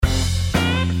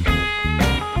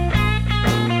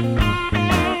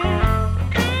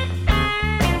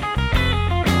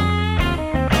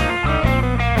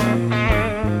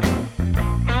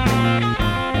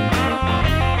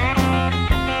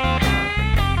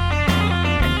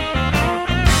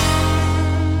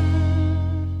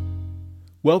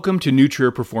Welcome to New Trier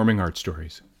Performing Arts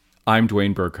Stories. I'm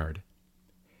Dwayne Burkhardt.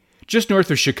 Just north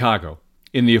of Chicago,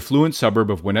 in the affluent suburb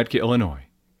of Winnetka, Illinois,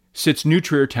 sits New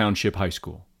Trier Township High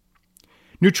School.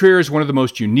 New Trier is one of the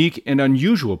most unique and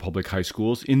unusual public high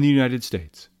schools in the United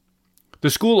States.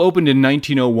 The school opened in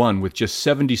 1901 with just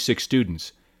 76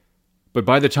 students, but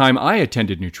by the time I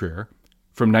attended New Trier,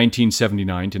 from 1979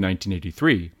 to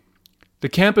 1983, the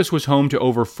campus was home to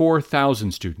over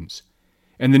 4,000 students,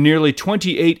 and the nearly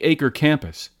 28-acre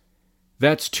campus,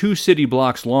 that's 2 city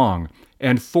blocks long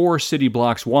and 4 city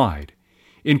blocks wide,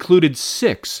 included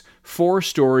 6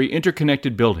 four-story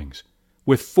interconnected buildings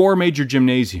with 4 major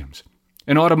gymnasiums,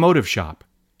 an automotive shop,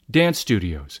 dance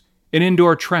studios, an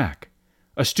indoor track,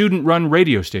 a student-run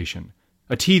radio station,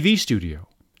 a TV studio,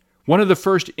 one of the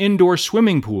first indoor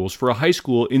swimming pools for a high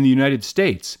school in the United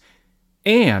States,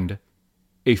 and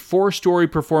a 4-story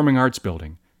performing arts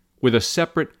building with a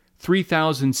separate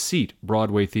 3,000-seat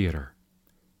Broadway theater.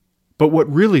 But what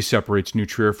really separates New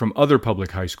Trier from other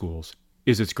public high schools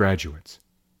is its graduates.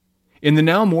 In the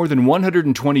now more than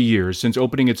 120 years since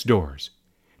opening its doors,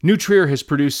 New Trier has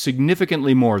produced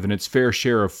significantly more than its fair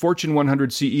share of Fortune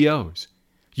 100 CEOs,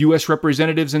 U.S.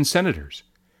 representatives and senators,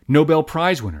 Nobel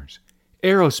Prize winners,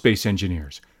 aerospace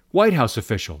engineers, White House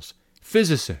officials,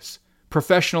 physicists,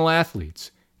 professional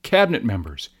athletes, cabinet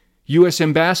members, U.S.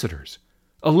 ambassadors,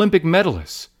 Olympic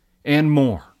medalists, and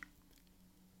more.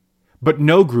 But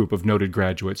no group of noted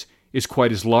graduates is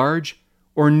quite as large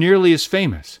or nearly as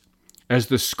famous as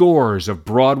the scores of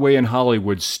Broadway and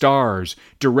Hollywood stars,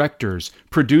 directors,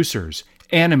 producers,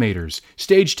 animators,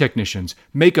 stage technicians,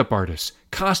 makeup artists,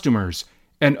 costumers,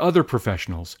 and other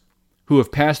professionals who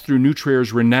have passed through New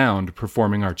Trier's renowned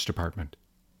performing arts department,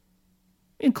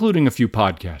 including a few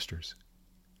podcasters.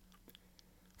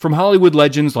 From Hollywood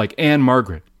legends like Anne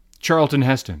Margaret, Charlton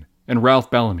Heston, and Ralph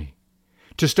Bellamy,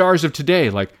 to stars of today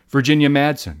like Virginia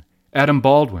Madsen, Adam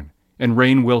Baldwin, and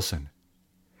Rainn Wilson.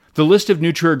 The list of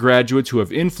New Trier graduates who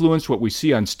have influenced what we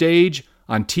see on stage,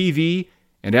 on TV,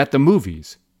 and at the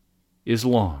movies is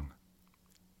long.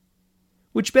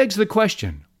 Which begs the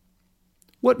question,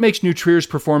 what makes New Trier's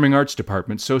Performing Arts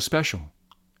Department so special?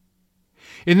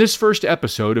 In this first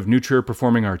episode of New Trier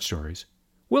Performing Arts Stories,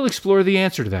 we'll explore the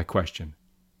answer to that question.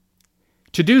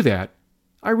 To do that,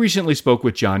 I recently spoke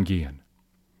with John Gion.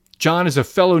 John is a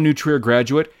fellow New Trier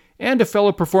graduate and a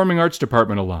fellow Performing Arts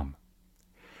Department alum.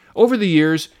 Over the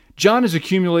years, John has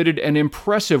accumulated an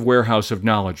impressive warehouse of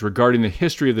knowledge regarding the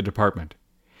history of the department,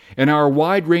 and our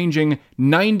wide-ranging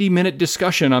 90-minute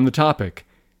discussion on the topic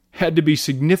had to be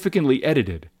significantly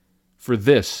edited for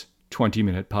this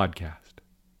 20-minute podcast.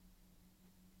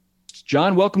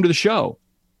 John, welcome to the show.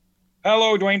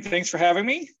 Hello, Dwayne. Thanks for having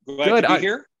me. Glad to be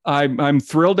here. I'm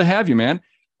thrilled to have you, man.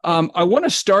 I want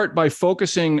to start by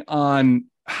focusing on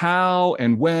how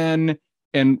and when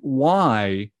and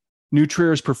why New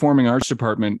Trier's Performing Arts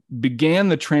Department began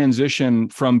the transition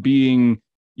from being,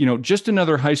 just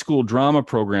another high school drama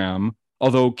program,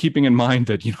 although keeping in mind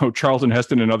that, Charlton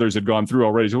Heston and others had gone through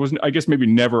already. So it wasn't, I guess, maybe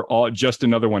never just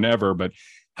another one ever, but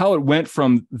how it went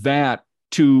from that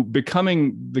to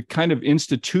becoming the kind of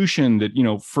institution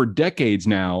that, for decades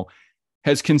now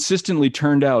has consistently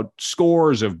turned out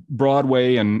scores of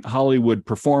Broadway and Hollywood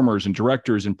performers and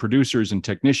directors and producers and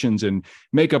technicians and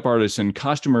makeup artists and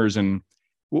costumers. And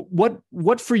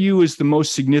what for you is the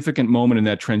most significant moment in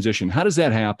that transition? How does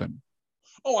that happen?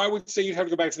 Oh, I would say you'd have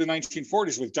to go back to the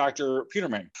 1940s with Dr.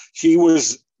 Peterman. He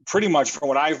was pretty much, from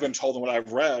what I've been told and what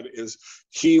I've read, is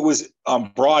he was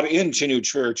brought into New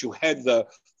Trier to head the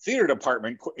theater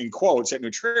department, in quotes, at New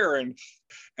Trier,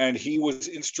 and he was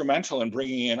instrumental in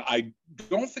bringing in, I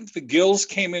don't think the Gills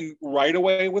came in right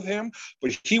away with him,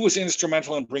 but he was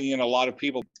instrumental in bringing in a lot of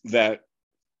people that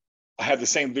had the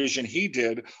same vision he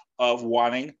did of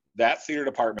wanting that theater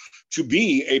department to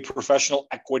be a professional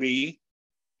equity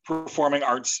performing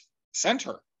arts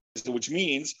center, which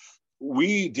means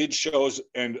we did shows,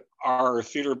 and our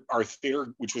theater,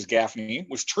 which was Gaffney,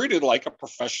 was treated like a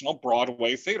professional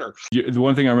Broadway theater. The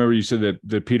one thing I remember you said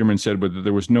that Peterman said was that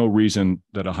there was no reason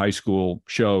that a high school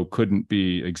show couldn't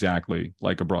be exactly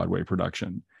like a Broadway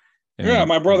production. And yeah,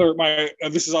 my brother,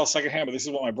 this is all secondhand, but this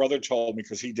is what my brother told me,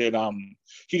 because he did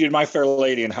My Fair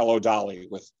Lady and Hello Dolly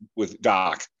with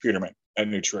Doc Peterman at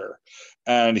New Trier,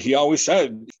 and he always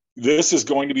said, this is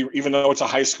going to be, even though it's a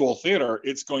high school theater,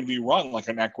 it's going to be run like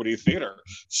an equity theater.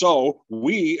 So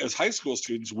we, as high school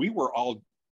students, we were all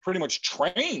pretty much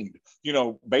trained,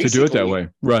 basically to do it that way,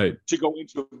 right? To go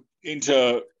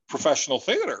into professional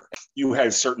theater. You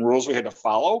had certain rules we had to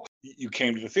follow. You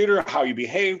came to the theater, how you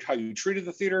behaved, how you treated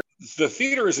the theater. the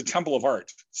theater is a temple of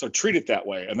art, so treat it that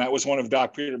way. And that was one of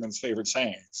Doc Peterman's favorite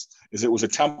sayings: "Is it is a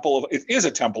temple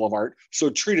of art, so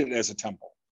treat it as a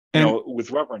temple,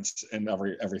 with reverence and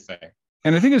everything."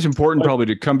 And I think it's important probably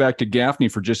to come back to Gaffney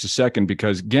for just a second,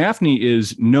 because Gaffney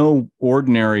is no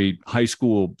ordinary high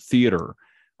school theater.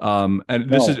 I'm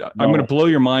going to blow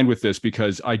your mind with this,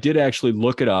 because I did actually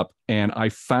look it up, and I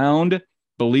found,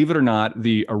 believe it or not,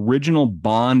 the original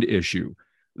bond issue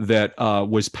that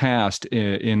was passed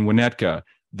in Winnetka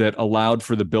that allowed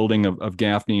for the building of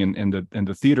Gaffney and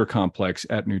the theater complex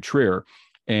at New Trier.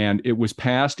 And it was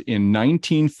passed in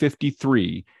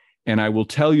 1953. And I will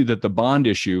tell you that the bond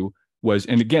issue was,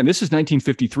 and again, this is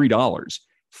 $1953,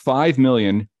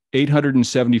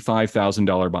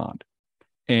 $5,875,000 bond.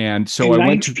 And so I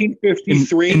went to in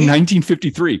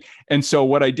 1953. And so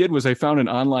what I did was I found an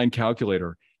online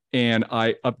calculator, and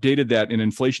I updated that in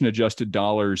inflation adjusted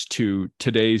dollars to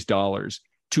today's dollars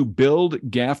to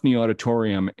build Gaffney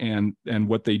Auditorium. And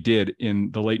what they did in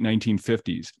the late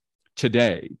 1950s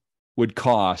today would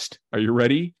cost, are you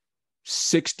ready?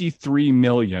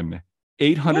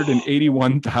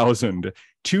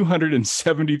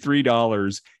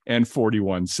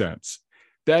 $63,881,273.41.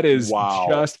 That is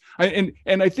just,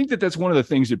 and I think that's one of the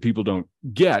things that people don't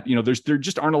get. There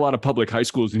just aren't a lot of public high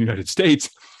schools in the United States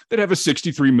that have a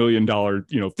 $63 million,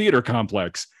 theater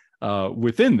complex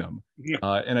within them.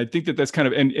 And I think that's kind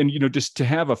of, and just to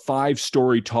have a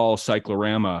 5-story tall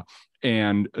cyclorama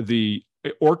and the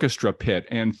orchestra pit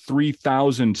and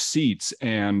 3,000 seats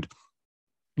and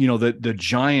the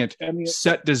giant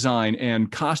set design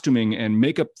and costuming and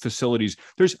makeup facilities.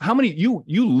 There's how many you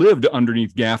lived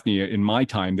underneath Gaffney in my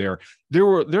time there. There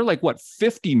are like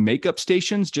 50 makeup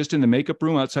stations just in the makeup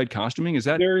room outside costuming. Is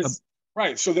that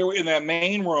right? So there were, in that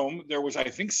main room, there was, I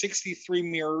think, 63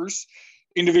 mirrors,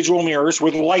 individual mirrors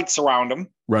with lights around them,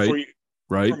 right,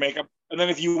 for makeup. And then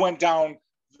if you went down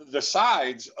the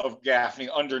sides of Gaffney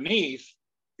underneath,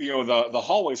 the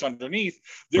hallways underneath,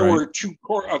 there were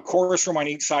a chorus room on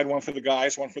each side, one for the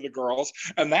guys, one for the girls.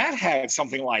 And that had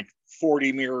something like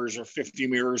 40 mirrors or 50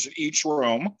 mirrors in each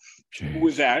room. Jeez.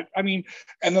 With that. I mean,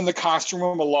 and then the costume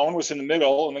room alone was in the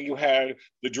middle. And then you had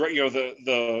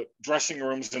the dressing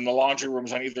rooms and the laundry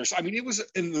rooms on either side. I mean, it was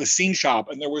in the scene shop.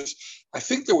 And I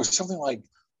think there was something like,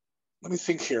 let me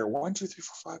think here. 1, 2, 3,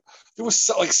 4, 5. There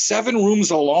was like 7 rooms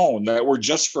alone that were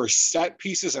just for set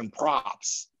pieces and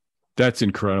props. That's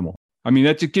incredible. I mean,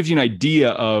 that just gives you an idea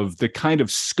of the kind of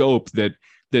scope that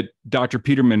Dr.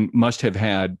 Peterman must have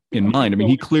had in mind. I mean,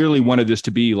 he clearly wanted this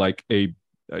to be like a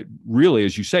really,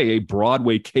 as you say, a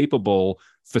Broadway capable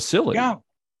facility. Yeah.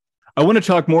 I want to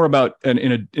talk more about,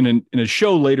 in a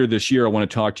show later this year, I want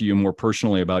to talk to you more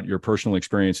personally about your personal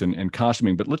experience and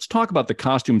costuming. But let's talk about the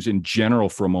costumes in general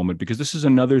for a moment, because this is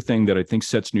another thing that I think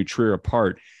sets New Trier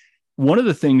apart. One of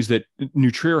the things that New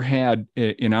Trier had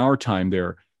in our time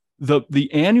there, the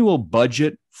annual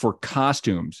budget for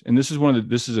costumes, and this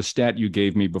is a stat you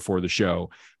gave me before the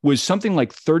show, was something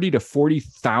like $30,000 to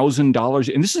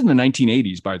 $40,000, and this is in the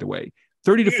 1980s, by the way.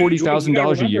 $30,000 to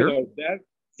 $40,000 a year.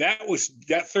 That was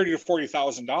that $30,000 to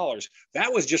 $40,000.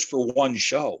 That was just for one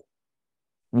show.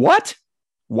 What?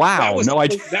 Wow!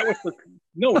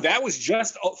 That was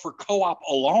just for co-op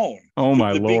alone. Oh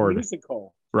my Lord! Big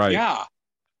musical. Right. Yeah.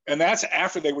 And that's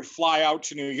after they would fly out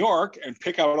to New York and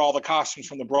pick out all the costumes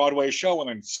from the Broadway show and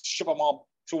then ship them all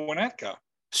to Winnetka.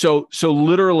 So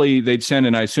literally they'd send,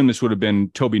 and I assume this would have been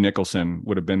Toby Nicholson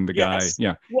would have been the guy.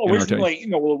 Yeah. Well, originally,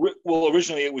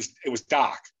 originally it was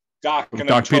Doc and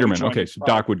Doc Peterman. Okay. So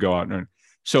Doc would go out.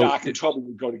 So Doc and Toby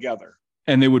would go together.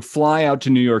 And they would fly out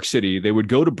to New York City. They would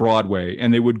go to Broadway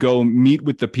and they would go meet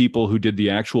with the people who did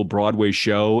the actual Broadway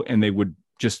show. And they would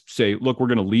just say, look, we're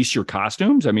going to lease your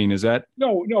costumes. I mean, is that?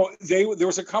 No, there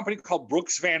was a company called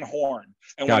Brooks Van Horn.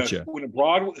 And gotcha. when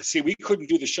Broadway, we couldn't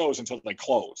do the shows until they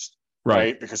closed,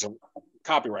 right? Because of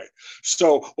copyright.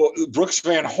 So Brooks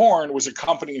Van Horn was a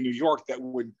company in New York that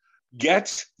would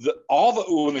get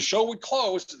when the show would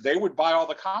close, they would buy all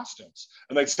the costumes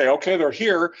and they'd say, okay, they're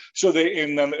here. So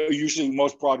and then usually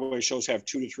most Broadway shows have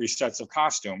 2 to 3 sets of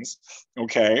costumes.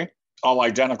 Okay. All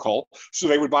identical. So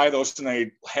they would buy those and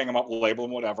they'd hang them up, label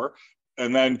them, whatever.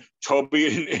 And then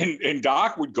Toby and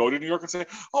Doc would go to New York and say,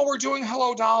 oh, we're doing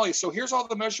Hello Dolly. So here's all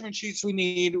the measurement sheets we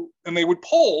need. And they would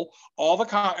pull all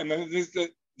and then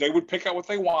they would pick out what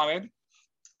they wanted.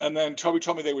 And then Toby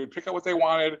told me they would pick out what they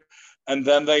wanted. And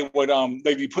then they would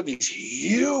they'd be putting these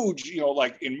huge,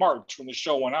 like in March when the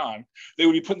show went on, they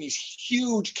would be putting these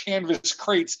huge canvas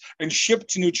crates and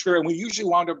shipped to New Trier. And we usually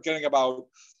wound up getting about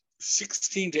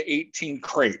 16 to 18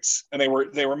 crates, and they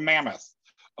were mammoth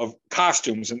of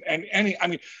costumes and any. I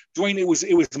mean, Dwayne, it was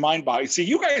mind-boggling. See,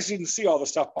 you guys didn't see all the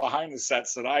stuff behind the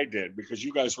sets that I did because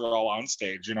you guys were all on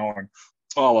stage, and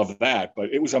all of that.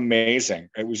 But it was amazing.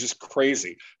 It was just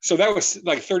crazy. So that was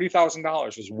like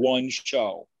 $30,000 was one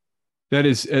show. That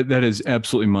is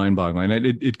absolutely mind-boggling.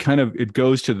 It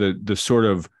goes to the sort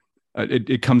of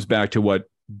it comes back to what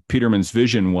Peterman's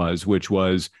vision was, which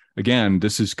was, again,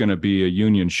 this is going to be a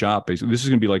union shop. Basically, this is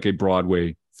going to be like a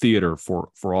Broadway theater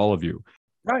for all of you.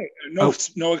 Right. No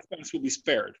expense will be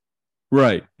spared.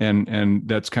 Right. And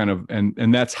that's kind of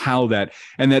and that's how that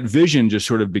vision just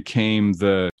sort of became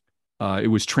it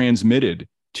was transmitted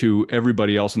to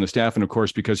everybody else in the staff. And of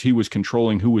course, because he was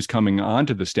controlling who was coming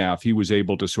onto the staff, he was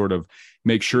able to sort of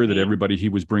make sure that everybody he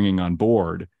was bringing on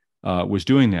board was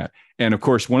doing that. And of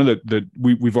course, one of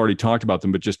we've already talked about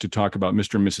them, but just to talk about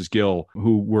Mr. and Mrs. Gill,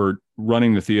 who were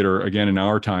running the theater again in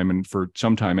our time and for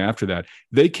some time after that,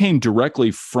 they came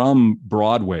directly from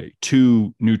Broadway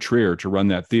to New Trier to run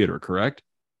that theater, correct?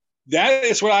 That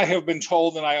is what I have been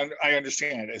told, and I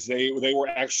understand, is they were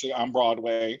actually on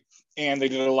Broadway, and they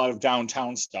did a lot of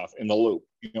downtown stuff in the Loop,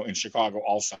 in Chicago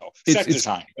also. Set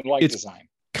design and light design.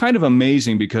 Kind of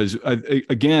amazing because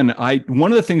again,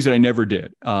 one of the things that I never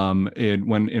did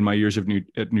in my years at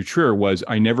New Trier was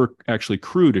I never actually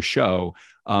crewed a show.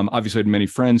 Obviously, I had many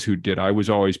friends who did. I was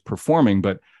always performing,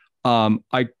 but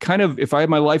I kind of, if I had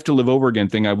my life to live over again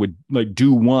thing, I would like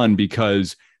do one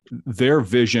because their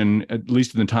vision, at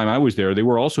least in the time I was there, they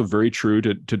were also very true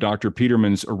to Dr.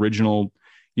 Peterman's original,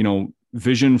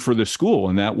 vision for the school.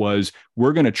 And that was,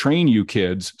 we're going to train you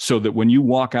kids so that when you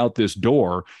walk out this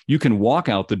door, you can walk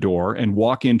out the door and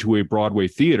walk into a Broadway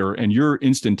theater and you're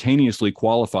instantaneously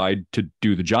qualified to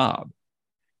do the job.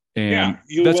 And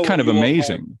that's kind of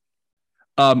amazing.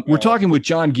 We're talking with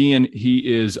John Gion.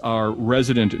 He is our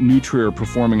resident New Trier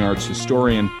performing arts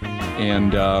historian.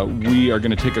 And we are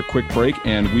going to take a quick break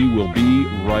and we will be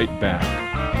right back.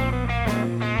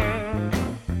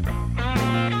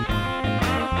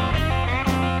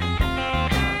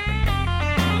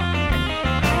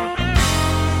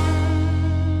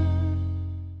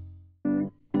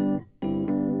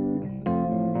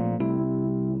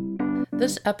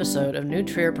 This episode of New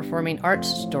Trier Performing Arts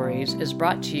Stories is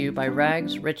brought to you by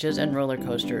Rags, Riches, and Roller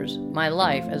Coasters, My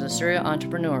Life as a Serial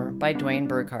Entrepreneur by Dwayne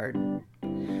Burkhardt.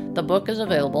 The book is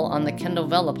available on the Kindle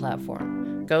Vella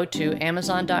platform. Go to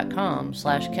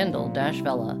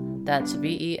amazon.com/Kindle-Vella, that's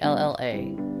Vella.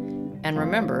 And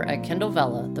remember, at Kindle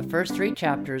Vella, the first 3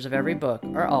 chapters of every book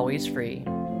are always free.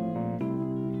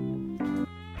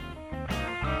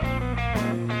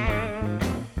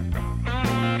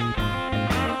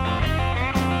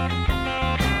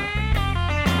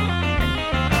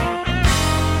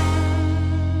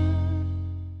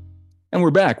 And we're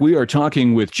back. We are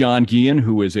talking with John Gion,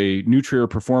 who is a New Trier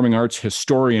performing arts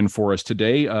historian for us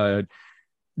today.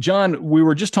 John, we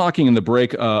were just talking in the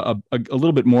break a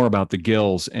little bit more about the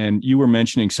Gills, and you were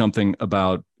mentioning something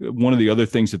about one of the other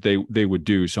things that they would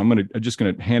do. So I'm just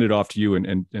going to hand it off to you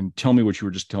and tell me what you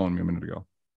were just telling me a minute ago.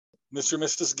 Mr. and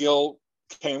Mrs. Gill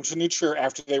came to New Trier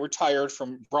after they retired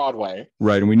from Broadway.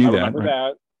 Right, and we knew I that. Remember right?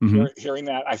 that. Mm-hmm. Hearing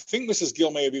that, I think Mrs. Gill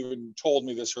may have even told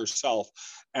me this herself.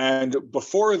 And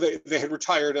before they had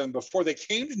retired and before they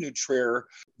came to New Trier,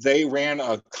 they ran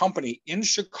a company in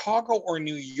Chicago or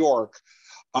New York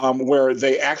where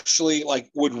they actually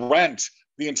would rent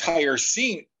the entire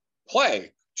scene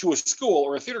play to a school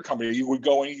or a theater company. You would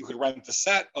go and you could rent the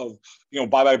set of,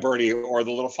 Bye Bye Birdie or The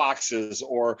Little Foxes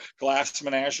or Glass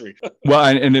Menagerie. Well,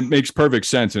 and it makes perfect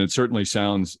sense, and it certainly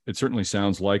sounds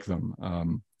like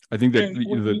them. I think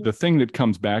that the thing that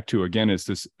comes back to again is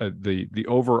this the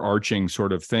overarching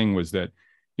sort of thing was that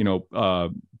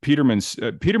Peterman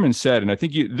said, and I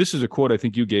think this is a quote I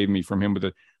think you gave me from him, but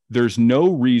that there's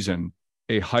no reason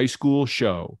a high school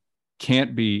show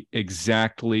can't be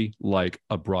exactly like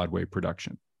a Broadway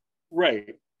production,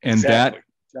 right? And exactly.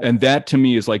 that to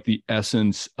me is like the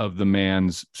essence of the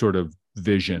man's sort of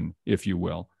vision, if you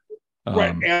will.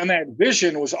 Right. And that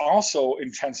vision was also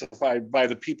intensified by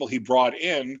the people he brought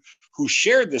in who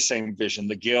shared the same vision,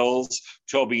 the Gills,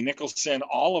 Toby Nicholson,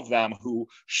 all of them who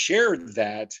shared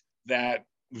that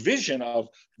vision of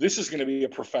this is going to be a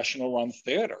professional run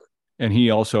theater. And he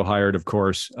also hired, of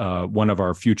course, one of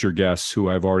our future guests who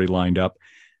I've already lined up,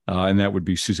 and that would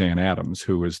be Suzanne Adams,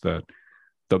 who is the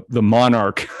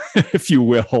monarch, if you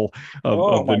will,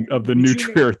 of the New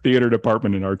Trier theater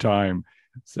department in our time.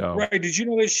 So right. Did you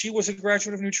know that she was a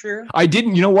graduate of New Trier? I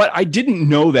didn't. You know what? I didn't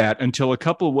know that until a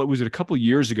couple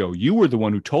years ago. You were the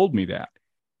one who told me that.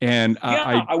 And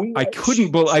I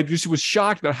couldn't believe, I just was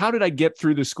shocked about how did I get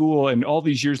through the school and all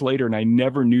these years later, and I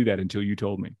never knew that until you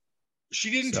told me.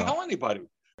 She didn't tell anybody.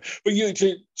 But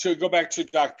to go back to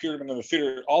Dr. Peterman in the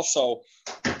theater also,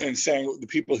 and saying the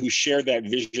people who shared that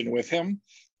vision with him,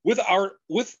 with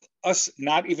us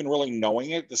not even really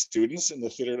knowing it, the students in the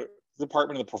theater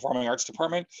department, the performing arts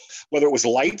department, whether it was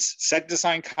lights, set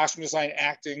design, costume design,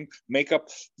 acting, makeup,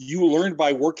 you learned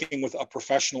by working with a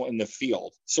professional in the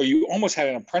field. So you almost had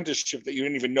an apprenticeship that you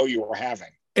didn't even know you were having.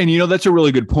 And, that's a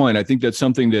really good point. I think that's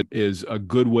something that is a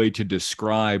good way to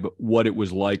describe what it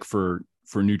was like for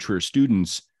New Trier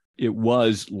students. It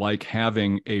was like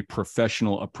having a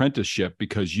professional apprenticeship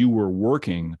because you were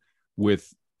working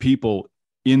with people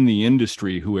in the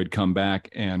industry who had come back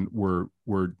and were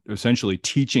essentially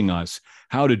teaching us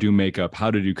how to do makeup,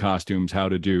 how to do costumes, how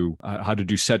to do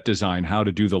set design, how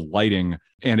to do the lighting.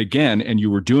 And you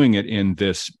were doing it in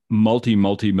this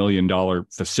multi-million dollar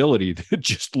facility that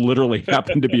just literally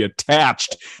happened to be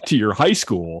attached to your high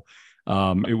school.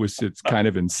 It's kind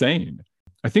of insane.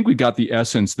 I think we got the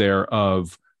essence there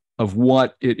of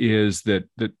what it is that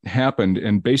happened.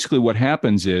 And basically what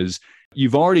happens is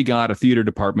you've already got a theater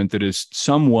department that is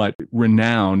somewhat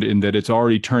renowned in that it's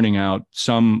already turning out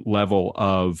some level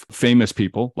of famous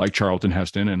people like Charlton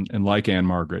Heston and like Anne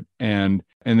Margaret. And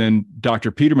then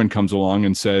Dr. Peterman comes along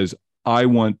and says, I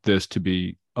want this to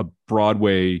be a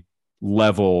Broadway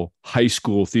level high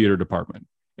school theater department.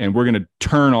 And we're going to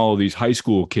turn all of these high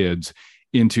school kids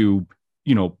into,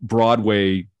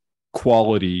 Broadway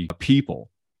quality people.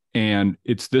 And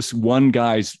it's this one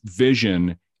guy's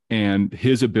vision and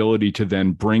his ability to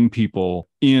then bring people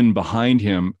in behind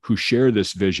him who share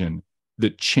this vision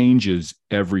that changes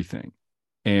everything.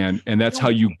 And that's how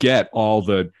you get all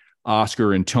the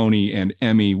Oscar and Tony and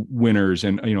Emmy winners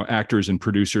and, actors and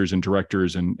producers and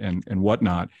directors and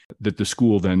whatnot that the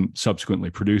school then subsequently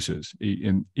produces,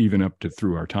 even up to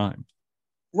through our time.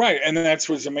 Right. And that's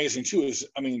what's amazing too, is,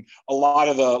 a lot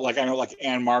of I know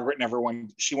Anne Margaret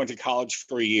she went to college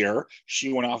for a year.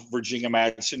 She went off Virginia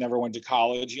Madison, never went to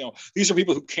college. These are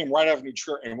people who came right out of New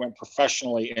Trier and went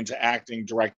professionally into acting,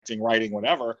 directing, writing,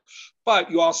 whatever.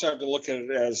 But you also have to look at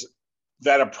it as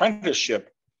that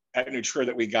apprenticeship at New Trier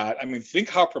that we got. Think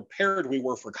how prepared we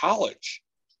were for college.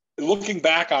 Looking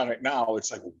back on it now,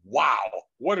 it's like, wow,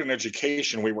 what an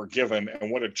education we were given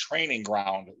and what a training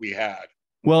ground we had.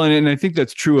 Well, and I think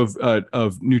that's true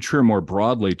of New Trier more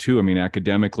broadly too.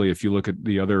 Academically, if you look at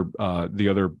the other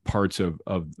parts of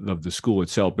the school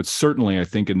itself, but certainly I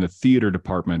think in the theater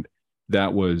department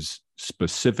that was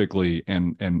specifically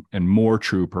and more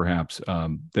true perhaps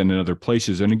than in other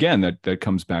places. And again, that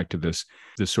comes back to this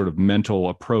sort of mental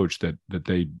approach that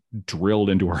they drilled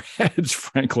into our heads,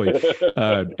 frankly,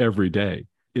 every day.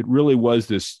 It really was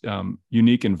this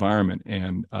unique environment,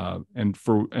 and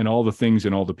all the things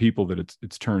and all the people that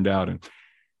it's turned out. And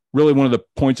really, one of the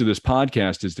points of this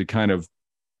podcast is to kind of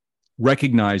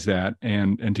recognize that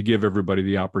and to give everybody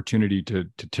the opportunity to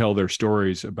tell their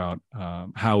stories about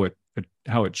how it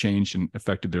changed and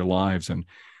affected their lives. And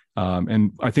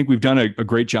I think we've done a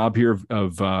great job here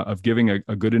of giving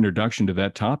a good introduction to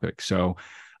that topic. So.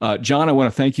 John, I want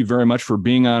to thank you very much for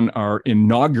being on our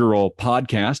inaugural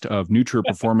podcast of New Trier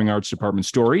Performing Arts Department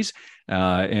Stories.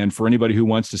 And for anybody who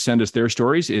wants to send us their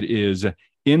stories, it is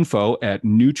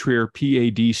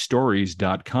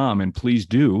info@newtrierpadstories.com. And please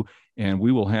do, and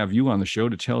we will have you on the show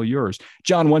to tell yours.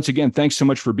 John, once again, thanks so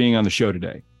much for being on the show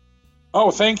today. Oh,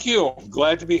 thank you.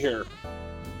 Glad to be here.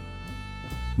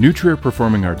 New Trier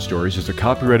Performing Arts Stories is a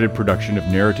copyrighted production of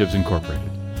Narratives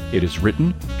Incorporated. It is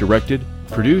written, directed,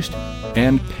 produced,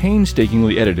 and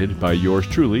painstakingly edited by yours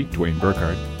truly, Dwayne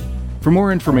Burkhardt. For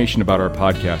more information about our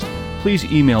podcast, please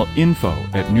email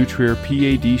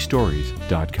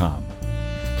info@newtrierpadstories.com.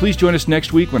 Please join us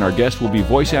next week when our guest will be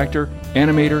voice actor,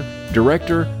 animator,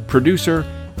 director, producer,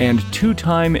 and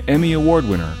 2-time Emmy Award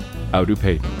winner, Audu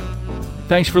Payton.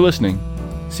 Thanks for listening.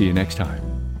 See you next time.